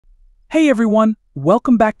Hey everyone,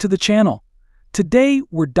 welcome back to the channel. Today,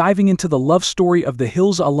 we're diving into the love story of the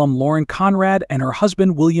Hills alum Lauren Conrad and her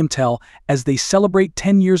husband William Tell as they celebrate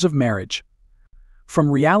 10 years of marriage.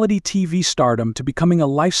 From reality TV stardom to becoming a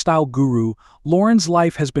lifestyle guru, Lauren's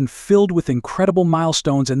life has been filled with incredible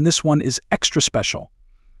milestones, and this one is extra special.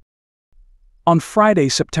 On Friday,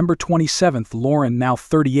 September 27th, Lauren, now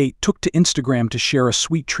 38, took to Instagram to share a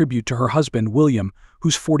sweet tribute to her husband William,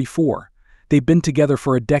 who's 44. They've been together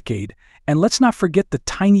for a decade, and let's not forget the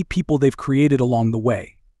tiny people they've created along the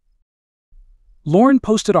way. Lauren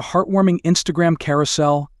posted a heartwarming Instagram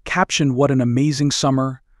carousel, captioned, "What an amazing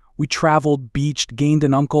summer. We traveled, beached, gained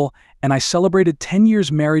an uncle, and I celebrated 10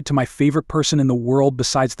 years married to my favorite person in the world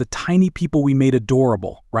besides the tiny people we made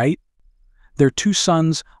adorable, right?" Their two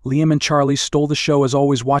sons, Liam and Charlie, stole the show as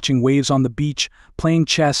always, watching waves on the beach, playing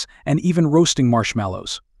chess, and even roasting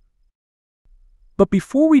marshmallows. But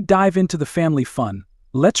before we dive into the family fun,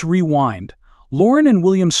 let's rewind. Lauren and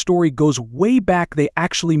William's story goes way back. They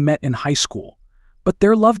actually met in high school, but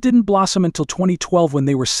their love didn't blossom until 2012 when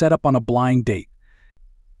they were set up on a blind date.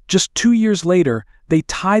 Just 2 years later, they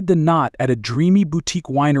tied the knot at a dreamy boutique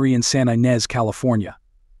winery in Santa Ynez, California.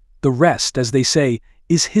 The rest, as they say,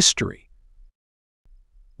 is history.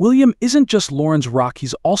 William isn't just Lauren's rock,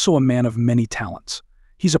 he's also a man of many talents.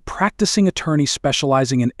 He's a practicing attorney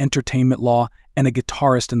specializing in entertainment law and a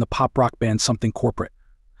guitarist in the pop rock band Something Corporate.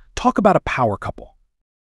 Talk about a power couple.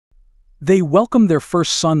 They welcomed their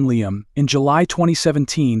first son, Liam, in July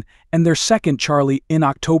 2017 and their second, Charlie, in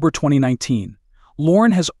October 2019.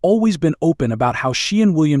 Lauren has always been open about how she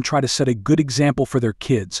and William try to set a good example for their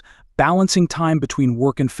kids, balancing time between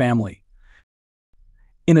work and family.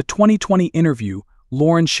 In a 2020 interview,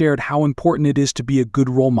 Lauren shared how important it is to be a good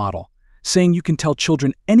role model, saying you can tell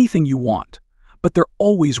children anything you want, but they're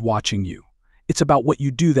always watching you. It's about what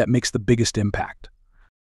you do that makes the biggest impact.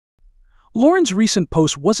 Lauren's recent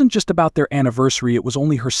post wasn't just about their anniversary, it was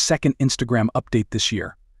only her second Instagram update this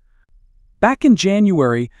year. Back in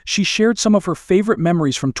January, she shared some of her favorite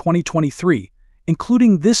memories from 2023,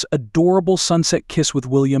 including this adorable sunset kiss with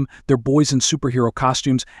William, their boys in superhero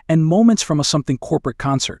costumes, and moments from a Something Corporate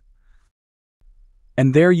concert.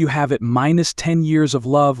 And there you have it, minus 10 years of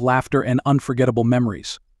love, laughter, and unforgettable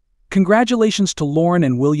memories. Congratulations to Lauren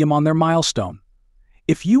and William on their milestone.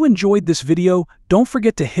 If you enjoyed this video, don't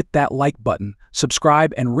forget to hit that like button,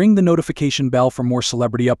 subscribe, and ring the notification bell for more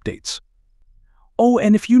celebrity updates. Oh,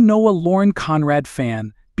 and if you know a Lauren Conrad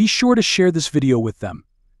fan, be sure to share this video with them.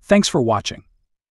 Thanks for watching.